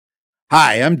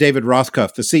Hi, I'm David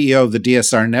Rothkopf, the CEO of the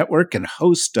DSR Network and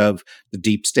host of the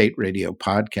Deep State Radio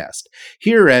podcast.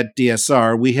 Here at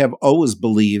DSR, we have always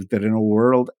believed that in a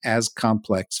world as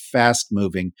complex,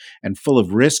 fast-moving, and full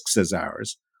of risks as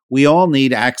ours, we all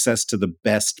need access to the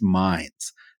best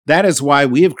minds. That is why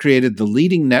we have created the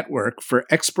leading network for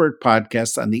expert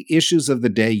podcasts on the issues of the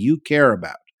day you care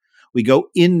about. We go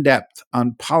in-depth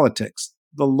on politics,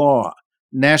 the law,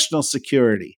 national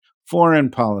security, foreign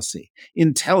policy,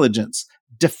 intelligence,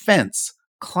 defense,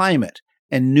 climate,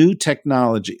 and new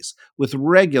technologies with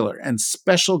regular and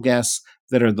special guests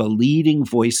that are the leading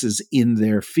voices in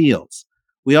their fields.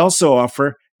 We also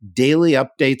offer daily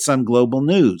updates on global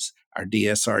news, our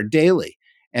DSR Daily,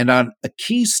 and on a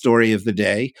key story of the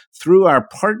day through our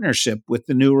partnership with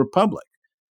the New Republic.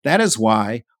 That is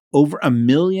why over 1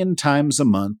 million times a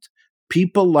month,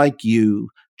 people like you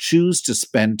choose to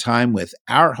spend time with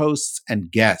our hosts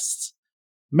and guests.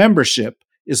 Membership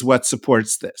is what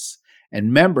supports this,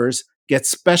 and members get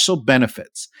special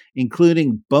benefits,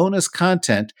 including bonus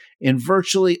content in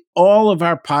virtually all of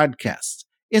our podcasts.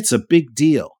 It's a big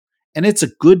deal, and it's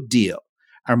a good deal.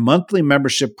 Our monthly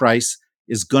membership price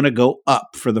is going to go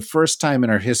up for the first time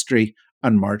in our history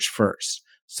on March 1st.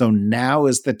 So now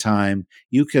is the time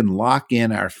you can lock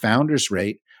in our founders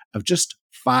rate of just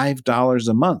 $5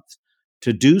 a month.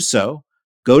 To do so,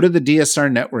 go to the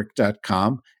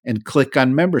DSRnetwork.com and click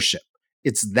on membership.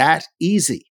 It's that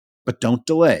easy, but don't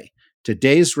delay.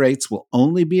 Today's rates will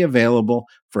only be available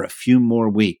for a few more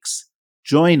weeks.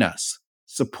 Join us.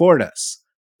 Support us.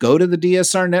 Go to the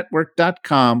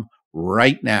DSRnetwork.com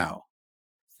right now.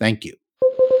 Thank you.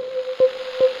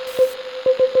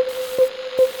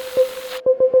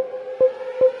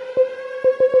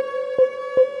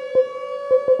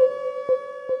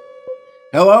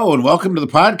 Hello and welcome to the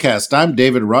podcast. I'm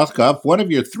David Rothkopf, one of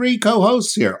your 3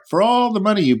 co-hosts here. For all the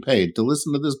money you paid to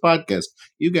listen to this podcast,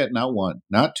 you get not 1,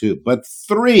 not 2, but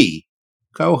 3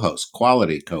 co-hosts,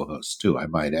 quality co-hosts too, I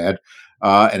might add.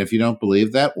 And if you don't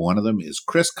believe that, one of them is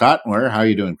Chris Cottonware. How are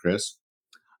you doing, Chris?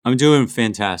 I'm doing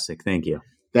fantastic. Thank you.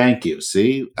 Thank you.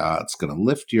 See, it's going to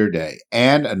lift your day.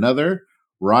 And another,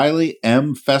 Riley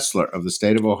M. Fessler of the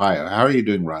state of Ohio. How are you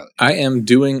doing, Riley? I am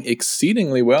doing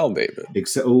exceedingly well, David.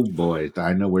 Oh boy,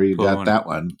 I know where you got that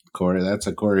one, Corey. That's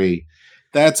a Corey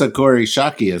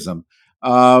Shockeyism.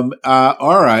 All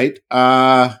right,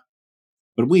 but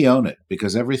we own it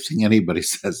because everything anybody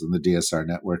says in the DSR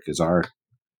network is our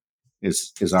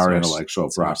intellectual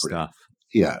property. Stuff.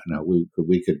 Yeah, no,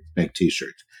 we could make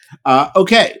T-shirts.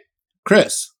 Okay,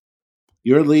 Chris,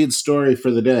 your lead story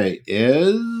for the day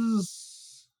is.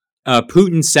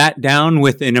 Putin sat down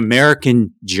with an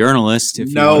American journalist.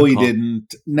 No, he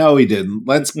didn't. No, he didn't.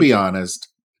 Let's be honest.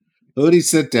 Who did he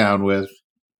sit down with?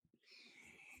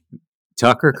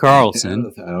 Tucker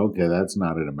Carlson. Okay, that's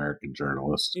not an American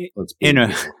journalist. Let's be in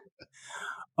a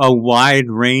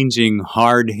wide-ranging,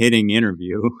 hard-hitting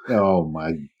interview. Oh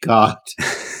my God.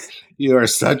 You are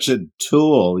such a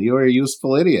tool. You are a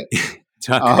useful idiot.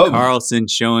 Tucker Carlson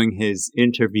showing his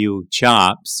interview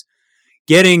chops.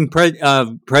 Getting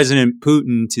President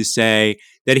Putin to say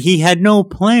that he had no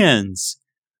plans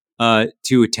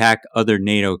to attack other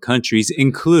NATO countries,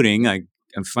 including, I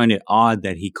find it odd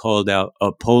that he called out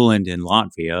Poland and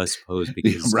Latvia, I suppose,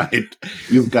 because... Right.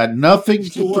 You've got nothing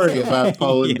to worry about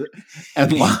Poland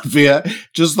and Latvia.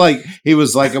 Just like he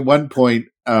was like at one point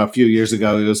a few years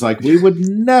ago, he was like, we would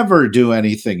never do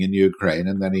anything in Ukraine.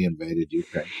 And then he invaded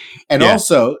Ukraine. And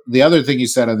also, the other thing he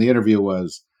said on the interview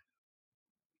was,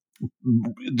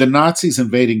 the Nazis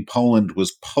invading Poland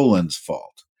was Poland's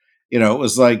fault. You know, it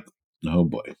was like, oh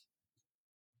boy.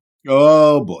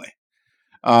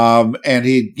 And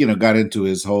he, got into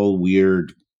his whole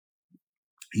weird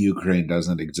Ukraine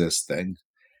doesn't exist thing.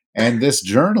 And this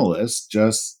journalist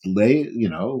just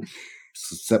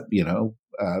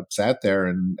sat there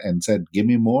and said, give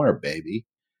me more, baby.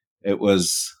 It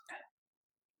was,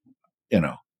 it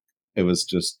was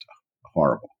just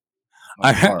horrible.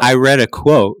 I read a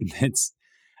quote.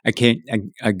 I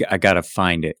gotta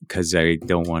find it because I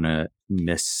don't want to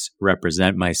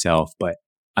misrepresent myself, but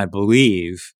I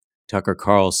believe Tucker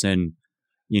Carlson,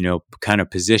 kind of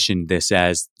positioned this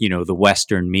as, the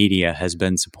Western media has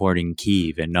been supporting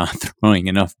Kyiv and not throwing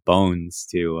enough bones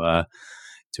to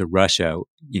Russia,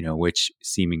 which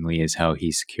seemingly is how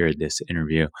he secured this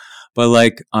interview.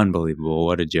 But unbelievable.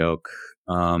 What a joke.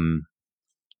 Among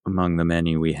the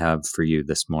many we have for you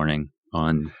this morning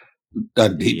on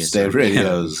Deep State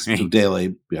Radio's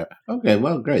daily. Yeah. Okay.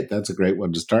 Well, great. That's a great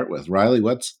one to start with. Riley,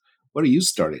 what are you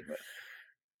starting with?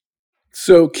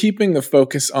 So keeping the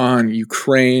focus on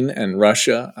Ukraine and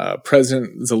Russia,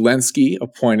 President Zelensky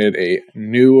appointed a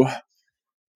new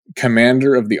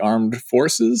commander of the armed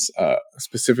forces,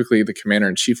 specifically the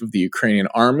commander-in-chief of the Ukrainian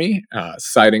army,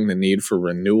 citing the need for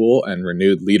renewal and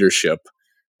renewed leadership.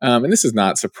 And this is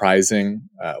not surprising.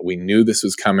 We knew this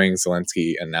was coming.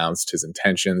 Zelensky announced his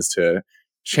intentions to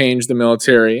change the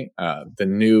military. The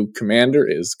new commander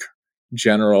is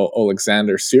General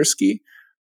Oleksandr Syrskyi,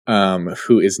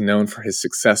 who is known for his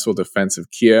successful defense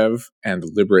of Kiev and the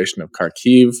liberation of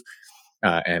Kharkiv,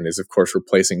 and is, of course,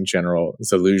 replacing General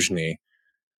Zaluzhny.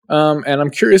 And I'm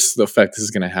curious the effect this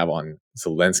is going to have on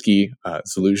Zelensky.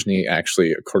 Zaluzhny,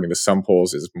 actually, according to some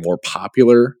polls, is more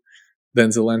popular than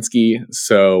Zelensky.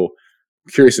 So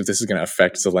I'm curious if this is going to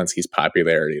affect Zelensky's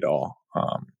popularity at all,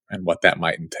 and what that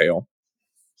might entail.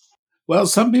 Well,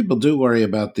 some people do worry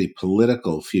about the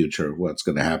political future of what's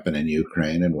going to happen in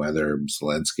Ukraine and whether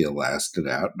Zelensky will last it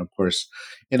out. And of course,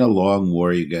 in a long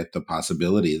war, you get the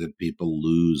possibility that people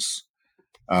lose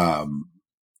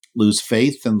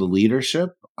faith in the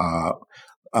leadership.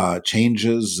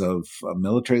 Changes of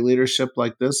military leadership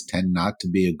like this tend not to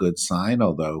be a good sign,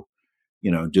 although,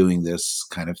 doing this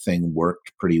kind of thing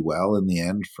worked pretty well in the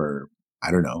end for,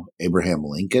 Abraham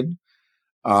Lincoln.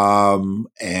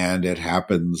 And it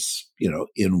happens,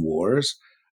 in wars.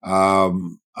 But,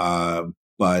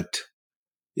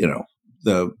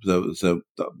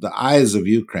 the eyes of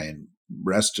Ukraine,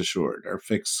 rest assured, are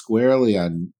fixed squarely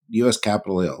on U.S.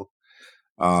 Capitol Hill,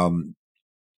 and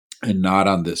not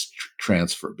on this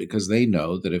transfer, because they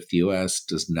know that if the U.S.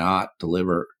 does not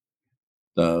deliver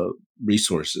the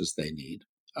resources they need,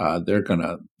 they're going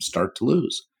to start to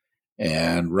lose.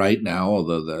 And right now,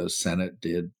 although the Senate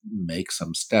did make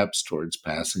some steps towards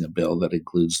passing a bill that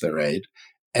includes their aid,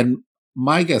 and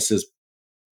my guess is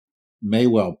may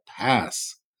well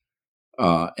pass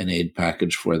an aid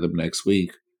package for them next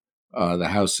week, the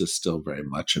House is still very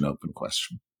much an open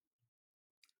question.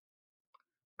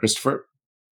 Christopher?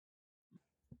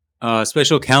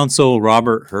 Special Counsel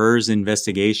Robert Hur's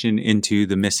investigation into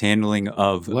the mishandling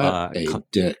of... What a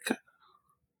dick.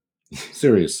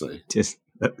 Seriously. Just...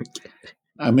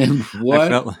 I mean,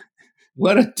 what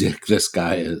a dick this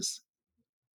guy is.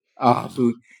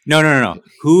 No.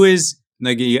 Who is,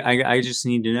 like, I just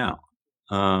need to know,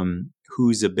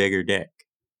 who's a bigger dick?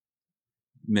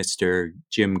 Mr.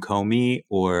 Jim Comey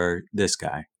or this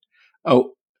guy?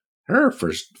 Oh, her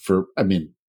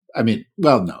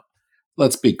well, no.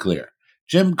 Let's be clear.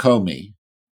 Jim Comey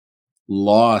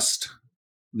lost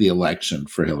the election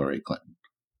for Hillary Clinton,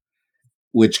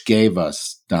 which gave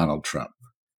us Donald Trump,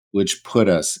 which put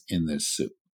us in this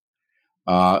soup.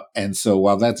 And so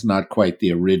while that's not quite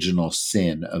the original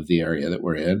sin of the area that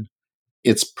we're in,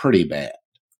 it's pretty bad.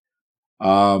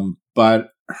 But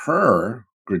her,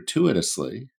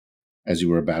 gratuitously, as you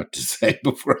were about to say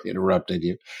before I interrupted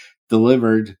you,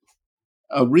 delivered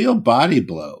a real body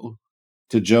blow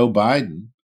to Joe Biden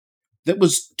that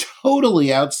was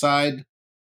totally outside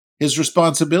his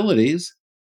responsibilities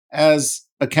as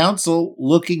a counsel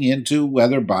looking into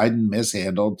whether Biden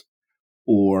mishandled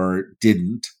or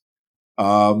didn't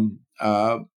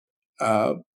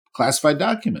classified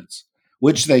documents,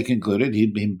 which they concluded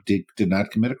he did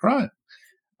not commit a crime.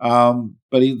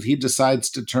 But he decides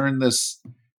to turn this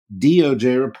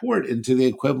DOJ report into the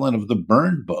equivalent of the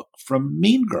burn book from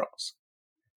Mean Girls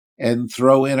and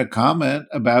throw in a comment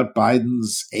about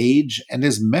Biden's age and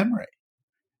his memory,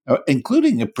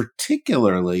 including a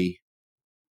particularly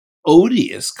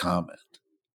odious comment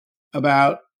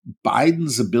about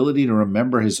Biden's ability to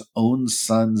remember his own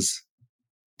son's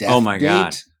death date. Oh my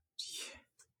God.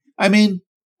 I mean,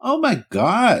 oh my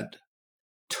God.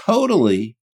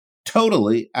 Totally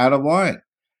out of line.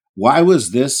 Why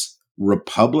was this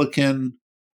Republican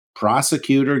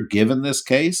prosecutor given this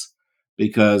case?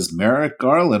 Because Merrick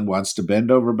Garland wants to bend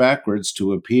over backwards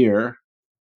to appear,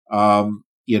 apolitical.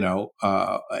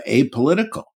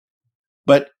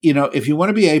 But, if you want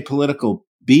to be apolitical,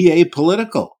 be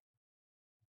apolitical.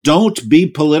 Don't be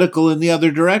political in the other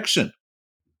direction.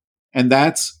 And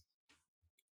that's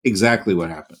exactly what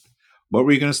happened. What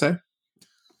were you going to say?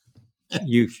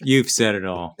 You've said it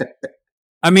all.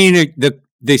 I mean,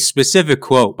 the specific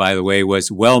quote, by the way,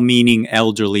 was well-meaning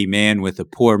elderly man with a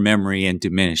poor memory and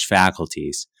diminished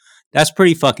faculties. That's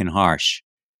pretty fucking harsh.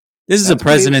 This is a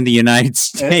president of the United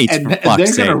States, for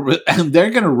fuck's sake. And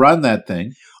they're going to run that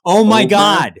thing. Oh my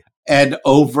God. And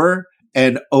over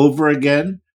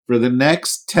again for the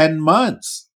next 10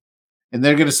 months. And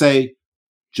they're going to say,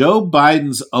 Joe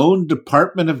Biden's own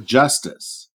Department of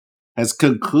Justice has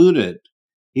concluded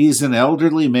he's an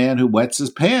elderly man who wets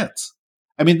his pants.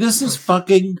 I mean, this is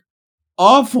fucking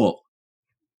awful.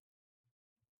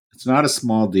 It's not a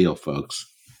small deal,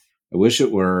 folks. I wish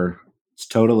it were. It's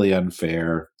totally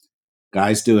unfair.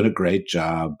 Guy's doing a great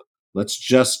job. Let's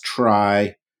just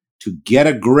try to get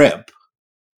a grip.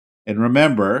 And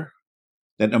remember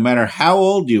that no matter how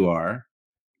old you are,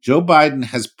 Joe Biden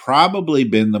has probably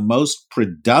been the most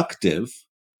productive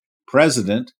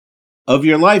president of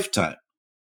your lifetime.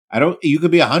 You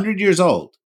could be 100 years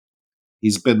old.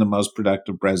 He's been the most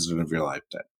productive president of your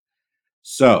lifetime.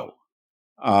 So,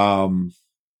 well,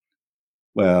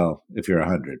 if you're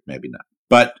 100, maybe not.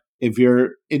 But if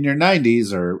you're in your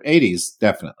 90s or 80s,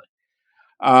 definitely.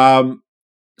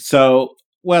 So,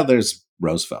 well, there's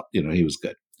Roosevelt. He was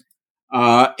good.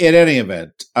 In any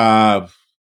event, watch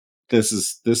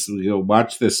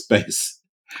this space.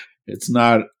 It's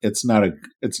not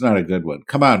a good one.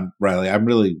 Come on, Riley. I'm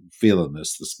really feeling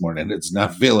this morning. It's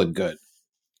not feeling good.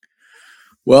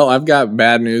 Well, I've got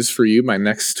bad news for you. My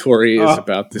next story is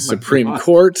about the Supreme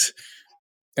Court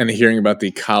and hearing about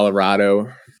the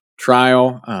Colorado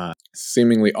trial.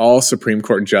 Seemingly all Supreme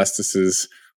Court justices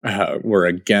were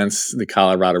against the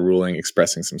Colorado ruling,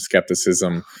 expressing some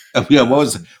skepticism. Yeah,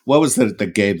 what was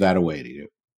that gave that away to you?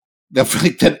 The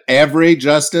fact that every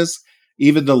justice,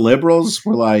 even the liberals,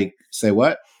 were like, say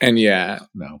what? And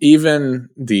no. Even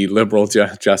the liberal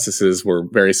justices were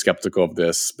very skeptical of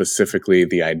this, specifically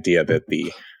the idea that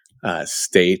the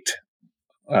state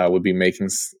would be making,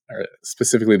 or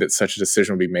specifically that such a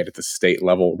decision would be made at the state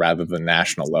level rather than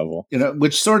national level.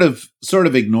 Which sort of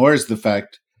ignores the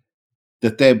fact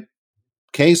that the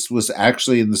case was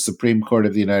actually in the Supreme Court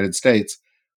of the United States,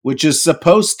 which is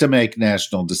supposed to make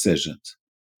national decisions.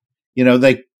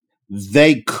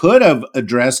 They could have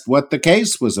addressed what the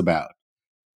case was about.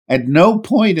 At no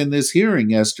point in this hearing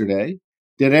yesterday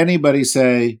did anybody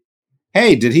say,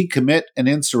 hey, did he commit an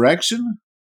insurrection,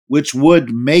 which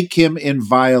would make him in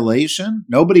violation?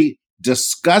 Nobody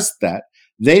discussed that.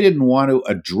 They didn't want to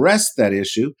address that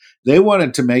issue. They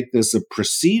wanted to make this a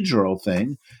procedural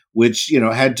thing, which,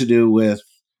 had to do with,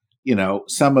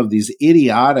 some of these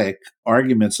idiotic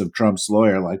arguments of Trump's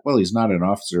lawyer, like, well, he's not an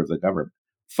officer of the government.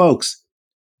 Folks,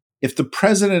 if the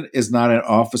president is not an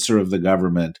officer of the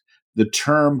government, the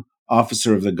term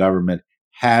officer of the government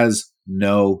has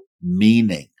no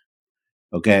meaning.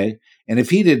 Okay? And if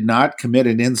he did not commit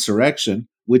an insurrection,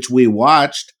 which we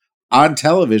watched on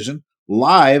television,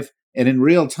 live and in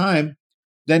real time,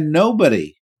 then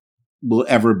nobody will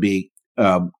ever be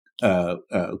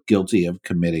guilty of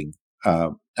committing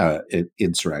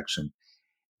insurrection.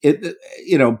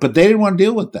 But they didn't want to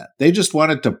deal with that. They just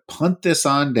wanted to punt this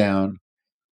on down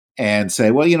and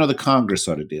say, well, the Congress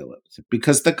ought to deal with it,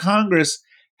 because the Congress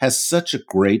has such a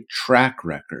great track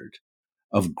record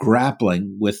of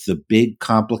grappling with the big,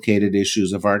 complicated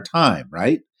issues of our time,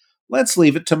 right? Let's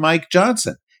leave it to Mike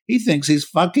Johnson. He thinks he's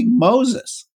fucking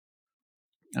Moses.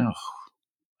 Oh,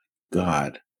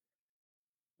 God.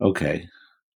 Okay.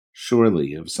 Surely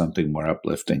you have something more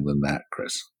uplifting than that,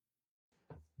 Chris.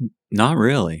 Not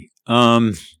really.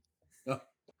 I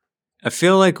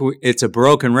feel like it's a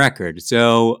broken record.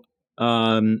 So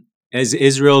as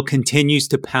Israel continues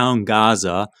to pound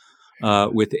Gaza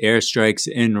with airstrikes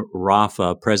in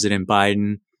Rafah, President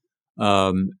Biden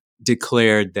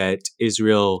declared that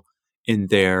Israel, in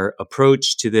their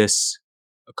approach to this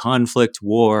conflict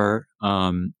war,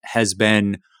 has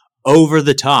been over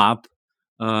the top,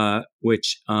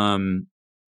 which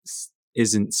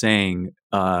isn't saying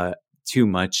too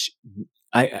much.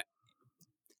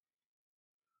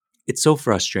 It's so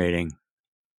frustrating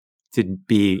to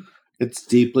be. It's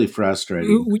deeply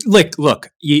frustrating. Look,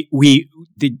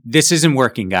 this isn't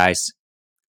working, guys.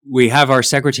 We have our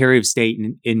Secretary of State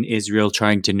in Israel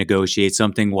trying to negotiate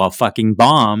something while fucking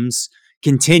bombs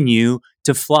continue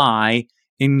to fly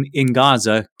in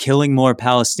Gaza, killing more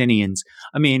Palestinians.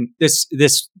 I mean, the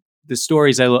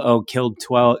stories killed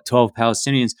 12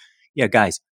 Palestinians. Yeah,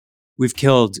 guys, we've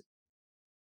killed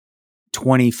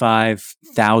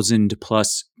 25,000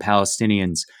 plus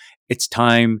Palestinians. It's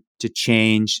time to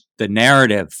change the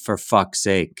narrative, for fuck's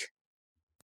sake.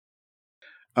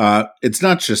 It's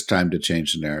not just time to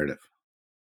change the narrative.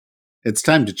 It's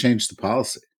time to change the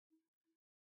policy.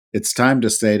 It's time to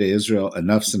say to Israel,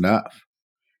 enough's enough.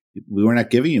 We're not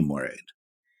giving you more aid.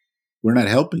 We're not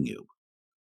helping you.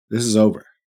 This is over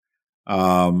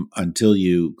until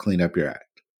you clean up your act.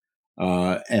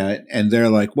 And they're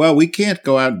like, well, we can't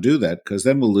go out and do that because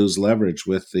then we'll lose leverage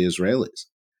with the Israelis.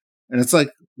 And it's like,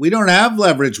 we don't have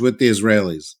leverage with the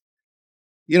Israelis.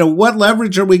 What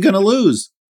leverage are we going to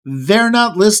lose? They're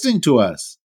not listening to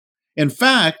us. In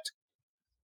fact,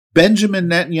 Benjamin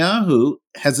Netanyahu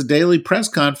has a daily press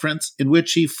conference in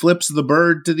which he flips the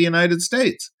bird to the United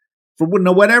States. For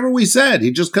whatever we said,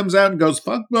 he just comes out and goes,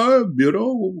 fuck them,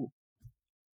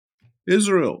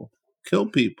 Israel, kill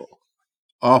people.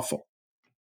 Awful.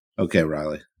 Okay,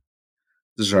 Riley.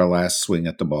 This is our last swing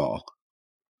at the ball.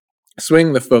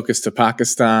 Swing the focus to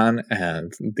Pakistan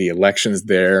and the elections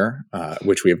there,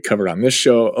 which we have covered on this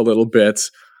show a little bit.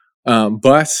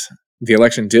 But the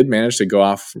election did manage to go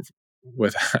off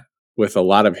with with a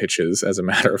lot of hitches, as a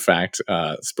matter of fact.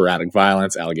 Sporadic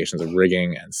violence, allegations of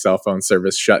rigging, and cell phone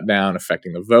service shutdown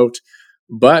affecting the vote.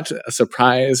 But a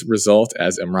surprise result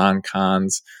as Imran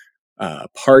Khan's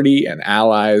party and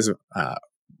allies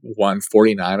won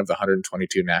 49 of the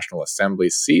 122 National Assembly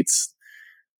seats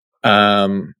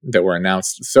that were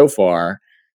announced so far.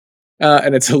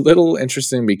 And it's a little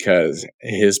interesting because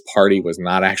his party was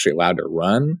not actually allowed to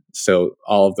run. So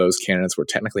all of those candidates were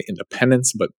technically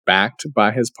independents, but backed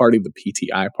by his party, the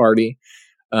PTI party.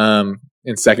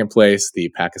 In second place,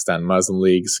 the Pakistan Muslim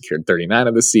League secured 39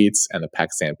 of the seats, and the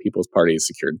Pakistan People's Party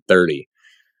secured 30.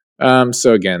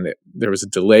 So again, there was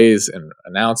delays in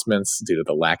announcements due to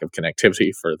the lack of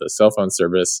connectivity for the cell phone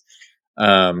service.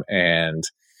 And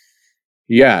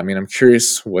yeah, I mean, I'm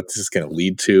curious what this is going to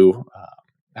lead to.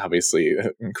 Obviously,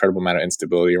 an incredible amount of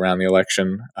instability around the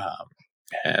election.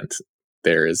 And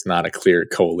there is not a clear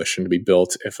coalition to be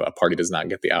built if a party does not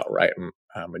get the outright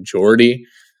majority.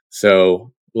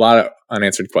 So a lot of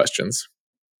unanswered questions.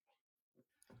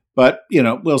 But,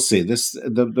 we'll see.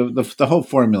 The whole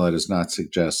formula does not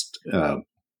suggest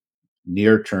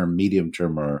near-term,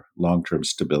 medium-term, or long-term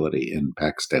stability in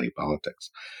Pakistani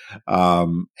politics.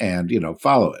 And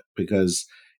follow it because,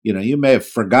 you may have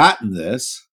forgotten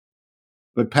this,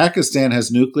 but Pakistan has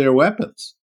nuclear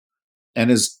weapons and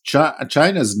is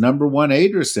China's number one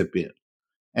aid recipient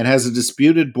and has a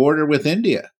disputed border with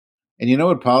India. And you know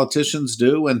what politicians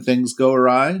do when things go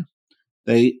awry?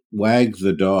 They wag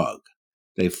the dog.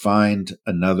 They find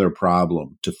another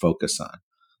problem to focus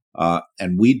on.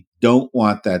 And we don't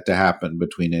want that to happen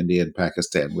between India and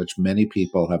Pakistan, which many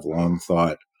people have long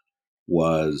thought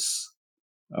was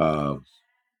the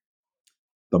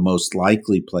most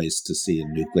likely place to see a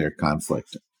nuclear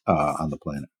conflict on the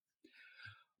planet.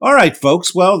 All right,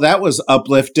 folks. Well, that was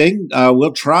uplifting.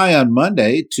 We'll try on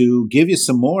Monday to give you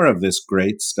some more of this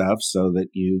great stuff so that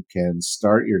you can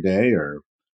start your day, or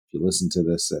if you listen to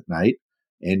this at night,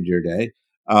 end your day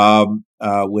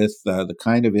with the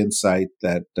kind of insight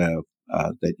that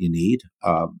you need.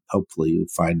 Hopefully you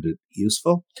find it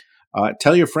useful.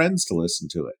 Tell your friends to listen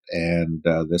to it, and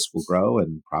this will grow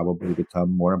and probably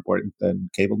become more important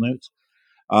than cable news.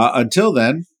 Until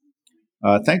then,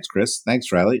 thanks, Chris.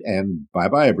 Thanks, Riley. And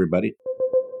bye-bye, everybody.